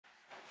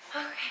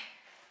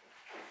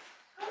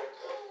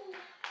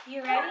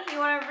You ready? You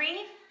want to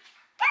read?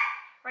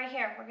 Right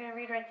here. We're going to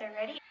read right there.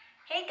 Ready?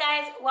 Hey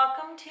guys,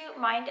 welcome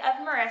to Mind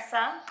of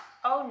Marissa.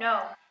 Oh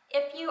no.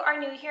 If you are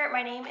new here,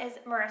 my name is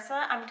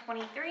Marissa. I'm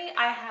 23.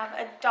 I have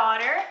a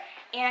daughter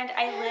and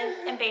I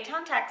live in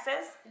Baytown,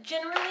 Texas.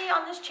 Generally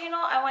on this channel,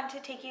 I want to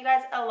take you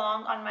guys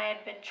along on my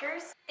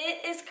adventures.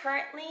 It is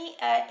currently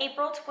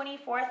April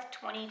 24th,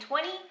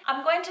 2020.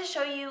 I'm going to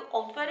show you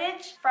old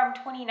footage from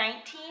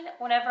 2019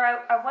 whenever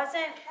I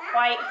wasn't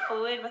quite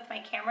fluid with my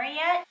camera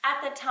yet.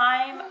 At the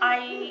time,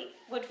 I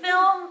would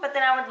film, but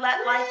then I would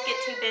let life get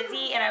too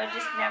busy and I would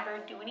just never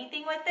do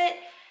anything with it.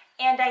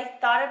 And I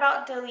thought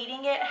about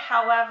deleting it.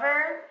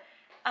 However,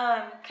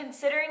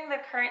 considering the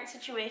current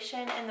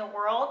situation in the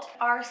world,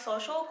 our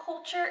social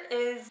culture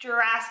is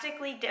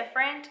drastically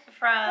different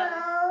from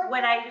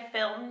when I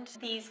filmed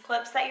these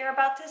clips that you're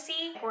about to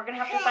see. We're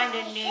gonna have to find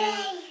a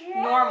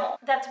new normal.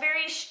 That's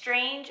very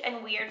strange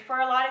and weird for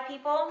a lot of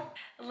people.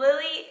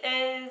 Lily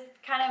is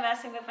kind of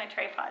messing with my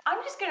tripod.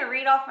 I'm just gonna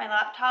read off my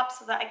laptop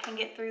so that I can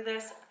get through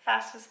this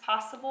fast as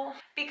possible.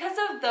 Because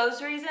of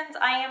those reasons,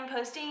 I am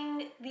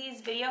posting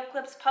these video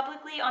clips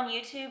publicly on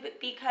YouTube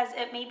because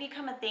it may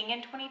become a thing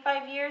in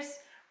 25 years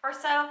or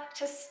so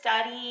to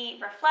study,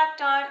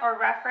 reflect on, or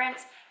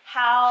reference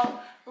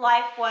how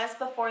life was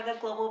before the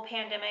global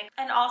pandemic.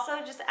 And also,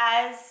 just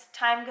as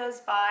time goes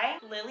by,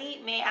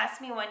 Lily may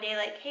ask me one day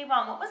like, hey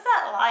mom, what was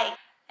that like?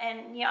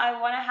 And you know, I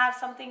want to have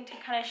something to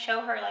kind of show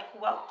her like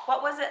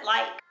what was it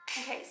like.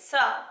 Okay, so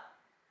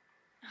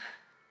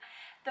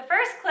the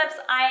first clips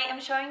I am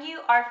showing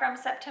you are from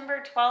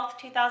September 12th,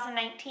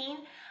 2019.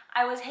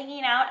 I was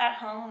hanging out at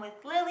home with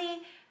Lily.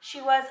 She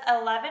was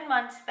 11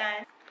 months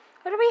then.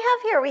 What do we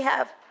have here? We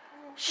have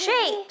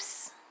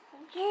shapes.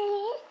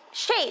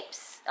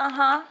 Shapes,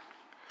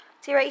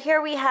 See right here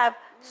we have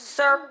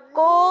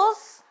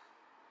circles,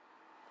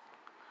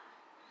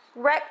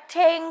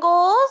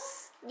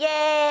 rectangles.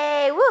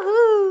 Yay,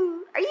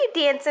 woohoo. Are you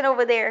dancing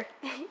over there?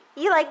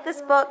 You like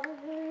this book?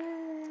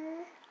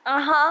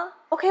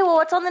 Okay, well,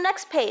 what's on the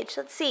next page?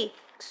 Let's see.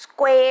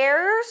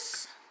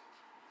 Squares,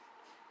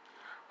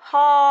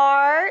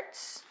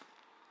 hearts.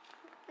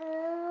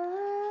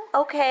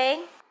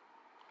 Okay.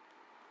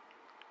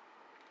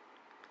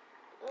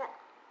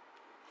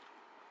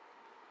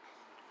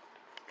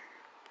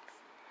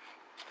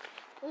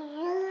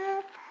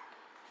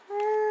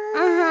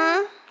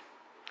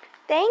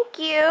 Thank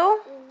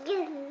you.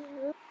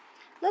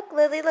 Look,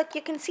 Lily, look,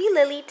 you can see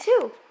Lily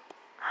too.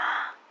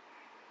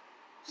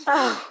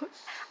 Oh,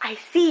 I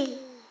see.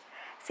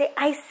 Say,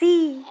 I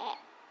see.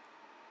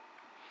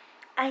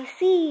 I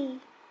see.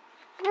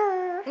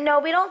 No,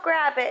 we don't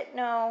grab it,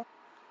 no.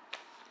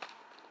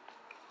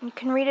 You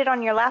can read it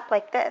on your lap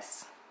like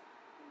this.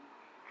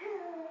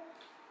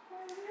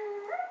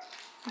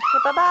 Okay,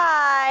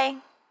 bye-bye.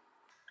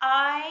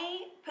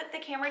 I put the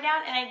camera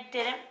down and I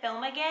didn't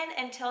film again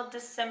until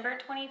December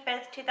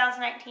 25th,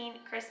 2019,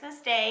 Christmas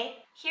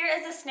Day. Here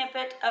is a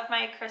snippet of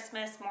my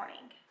Christmas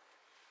morning.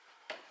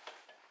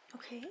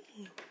 Okay.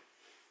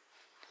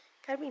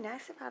 Gotta be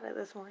nice about it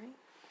this morning.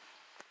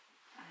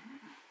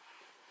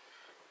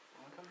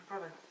 Welcome,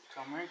 brother.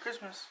 Tell Merry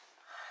Christmas.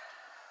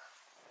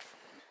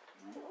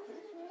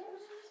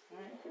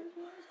 Merry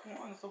Christmas. Come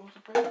on, let's open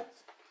some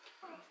presents.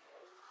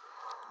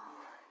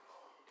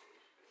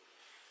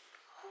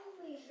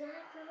 Holy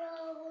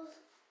mackerels.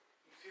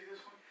 You see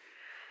this one?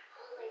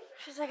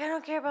 She's like, I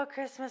don't care about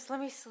Christmas. Let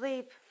me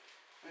sleep.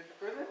 Make the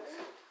presents?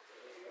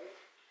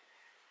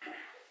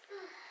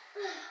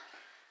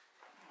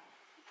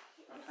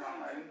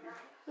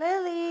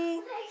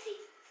 Lily.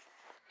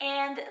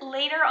 And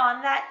later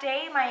on that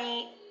day,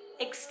 my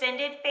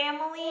extended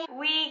family,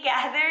 we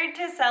gathered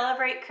to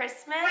celebrate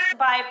Christmas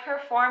by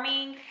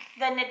performing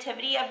the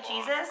Nativity of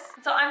Jesus.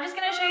 So I'm just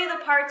gonna show you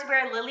the parts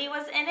where Lily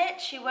was in it.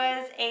 She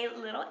was a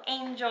little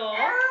angel.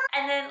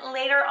 And then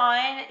later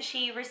on,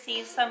 she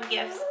received some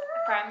gifts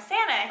from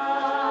Santa.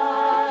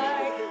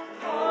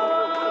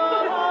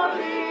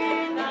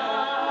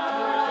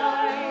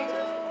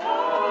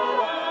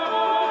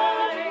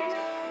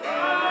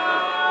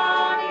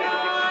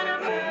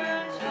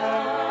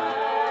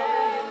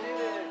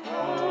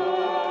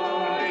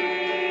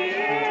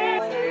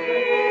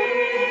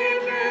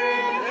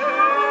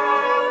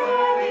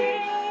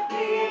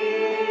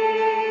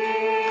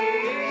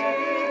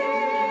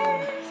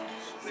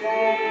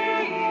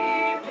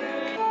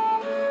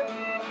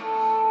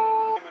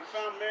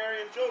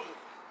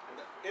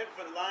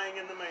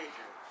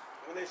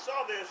 When they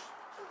saw this,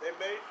 they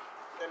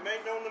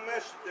made known the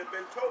message that had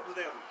been told to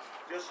them,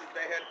 just as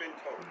they had been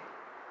told.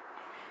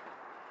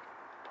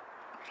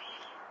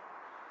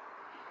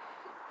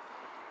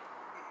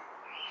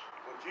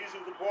 When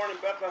Jesus was born in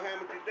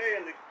Bethlehem of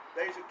Judea in the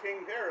days of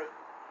King Herod,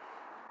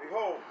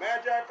 behold,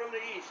 Magi from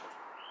the east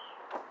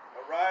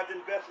arrived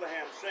in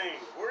Bethlehem,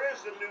 saying, where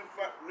is the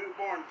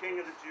newborn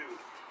King of the Jews?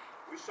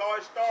 We saw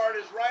his star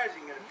at his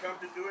rising and had come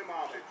to do him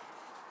homage.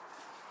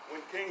 When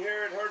King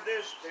Herod heard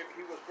this,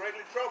 he was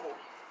greatly troubled,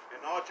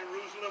 and all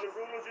Jerusalem, the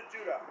rulers of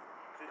Judah,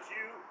 since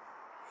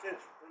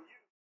from you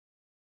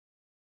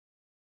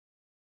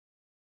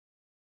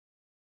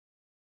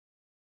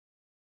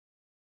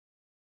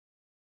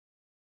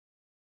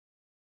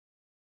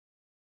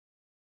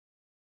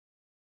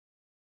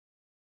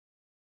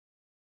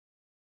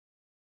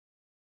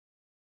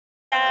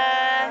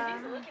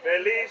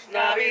Feliz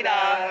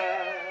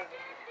Navidad.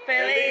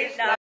 Feliz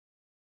Navidad.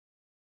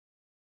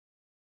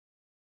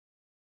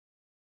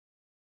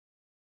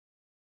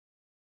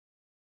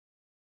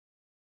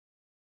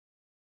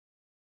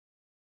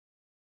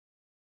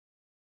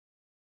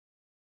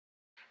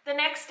 The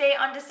next day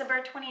on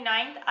December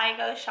 29th, I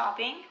go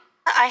shopping.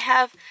 I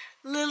have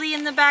Lily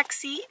in the back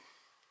seat.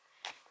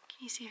 Can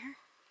you see her?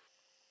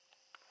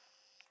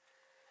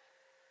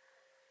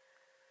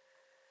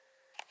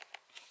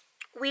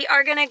 We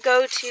are gonna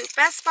go to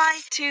Best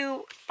Buy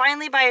to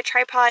finally buy a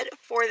tripod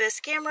for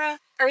this camera.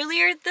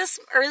 Earlier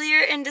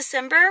in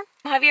December,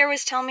 Javier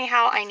was telling me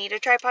how I need a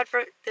tripod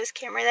for this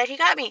camera that he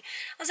got me.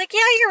 I was like, yeah,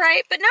 you're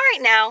right, but not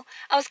right now.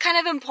 I was kind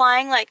of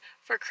implying like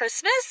for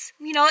Christmas,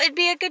 you know, it'd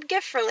be a good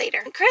gift for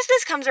later.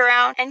 Christmas comes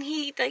around and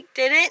he like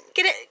didn't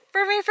get it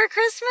for me for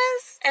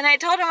Christmas. And I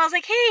told him, I was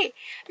like, hey,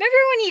 remember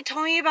when you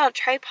told me about a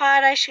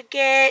tripod I should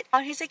get?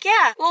 And he's like,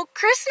 yeah, well,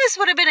 Christmas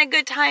would have been a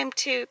good time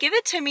to give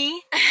it to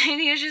me.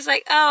 And he was just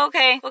like, oh,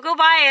 okay, we'll go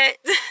buy it.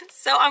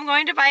 So I'm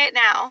going to buy it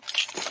now.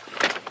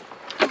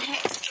 Okay,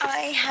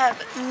 I have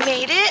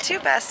made it to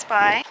Best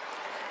Buy.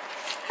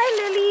 Hi,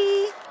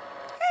 Lily.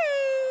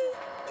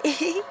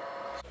 Hey.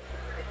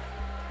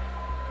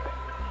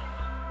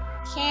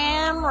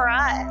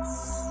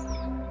 Cameras.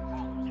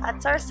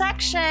 That's our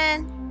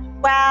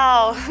section.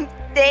 Wow,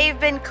 they've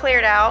been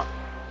cleared out.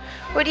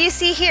 What do you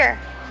see here?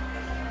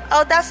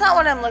 Oh, that's not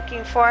what I'm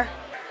looking for.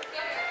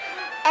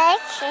 Yeah.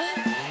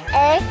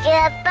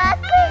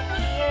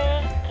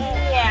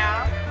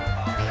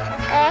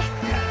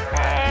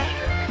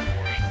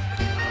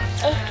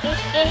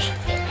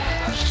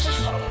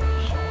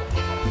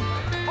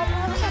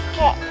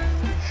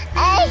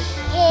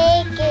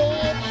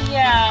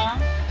 Yeah.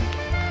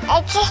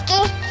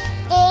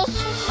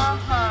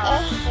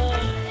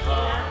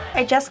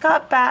 I just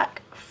got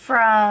back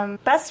from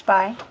Best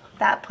Buy,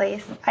 that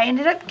place. I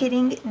ended up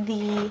getting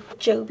the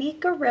Joby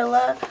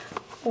Gorilla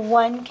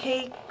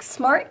 1K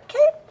Smart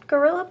Kit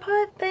Gorilla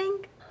Pod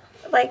thing.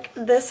 Like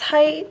this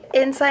height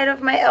inside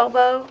of my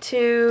elbow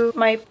to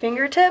my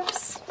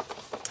fingertips.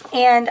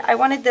 And I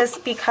wanted this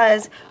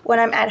because when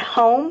I'm at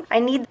home, I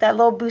need that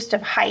little boost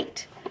of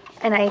height.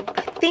 And I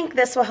think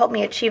this will help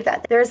me achieve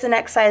that. There's the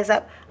next size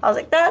up. I was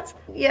like,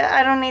 yeah,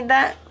 I don't need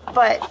that.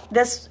 But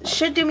this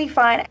should do me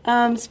fine.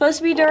 It's supposed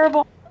to be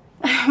durable.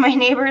 My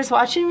neighbor is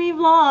watching me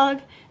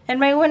vlog in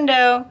my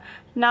window.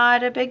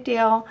 Not a big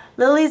deal.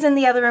 Lily's in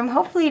the other room,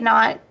 hopefully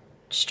not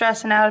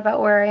stressing out about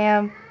where I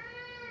am.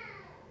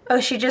 Oh,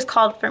 she just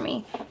called for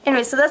me.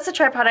 Anyway, so that's the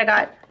tripod I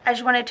got. I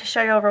just wanted to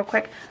show you real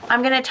quick.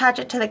 I'm gonna attach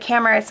it to the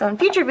camera, so in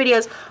future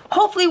videos,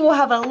 hopefully we'll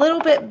have a little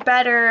bit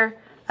better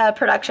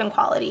production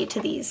quality to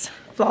these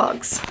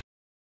vlogs.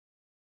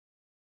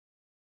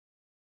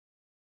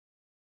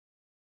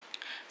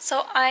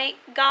 So I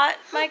got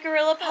my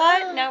Gorilla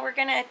Pod. Now we're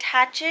gonna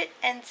attach it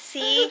and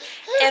see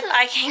if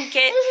I can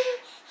get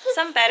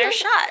some better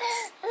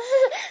shots.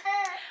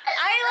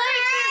 I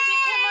like this. You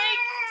can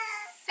like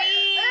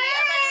see a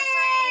better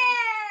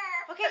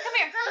frame. Okay, come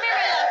here, my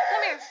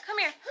love. Come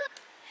here.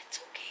 It's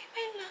okay,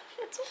 my love.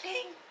 It's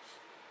okay.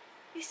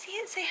 You see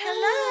it? Say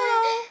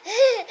hello.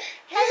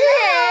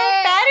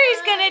 Hello.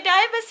 Battery's gonna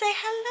die, but say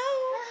hello.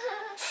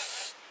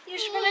 You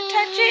just wanna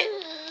touch it.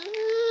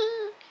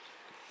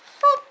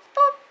 Boop,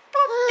 boop,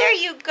 boop. There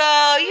you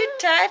go. You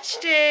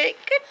touched it.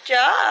 Good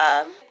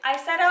job. I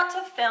set out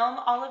to film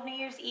all of New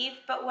Year's Eve,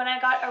 but when I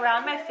got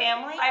around my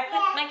family, I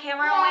put my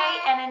camera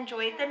away and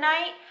enjoyed the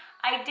night.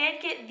 I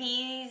did get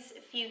these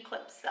few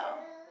clips though.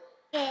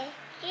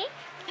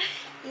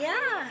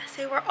 Yeah,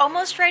 so we're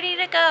almost ready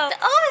to go.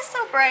 Oh, it's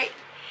so bright.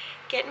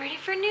 Getting ready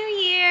for New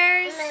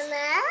Year's.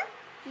 Mama?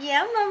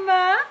 Yeah,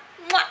 Mama.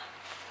 Mwah.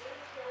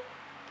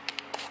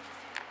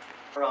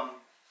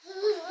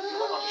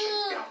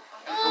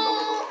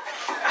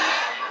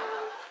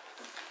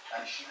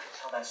 She could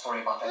tell that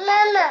story about that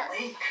Mama.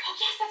 lake. Oh,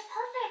 yes, that's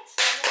perfect.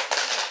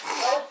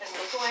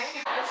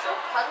 You're so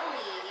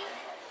cuddly.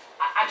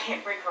 I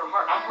can't break her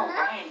heart. I'm her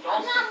Ryan.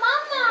 I'm not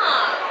Mama.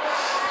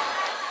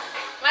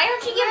 Why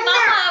don't you give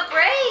Mama a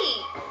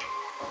break?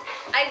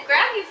 I'd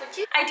grab you for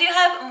two. I do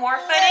have more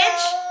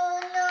footage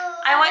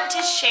I want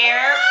to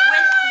share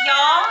with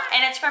y'all,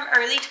 and it's from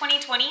early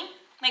 2020,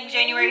 like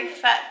January,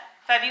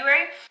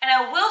 February, and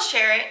I will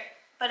share it,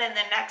 but in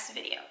the next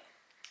video.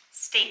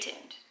 Stay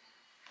tuned.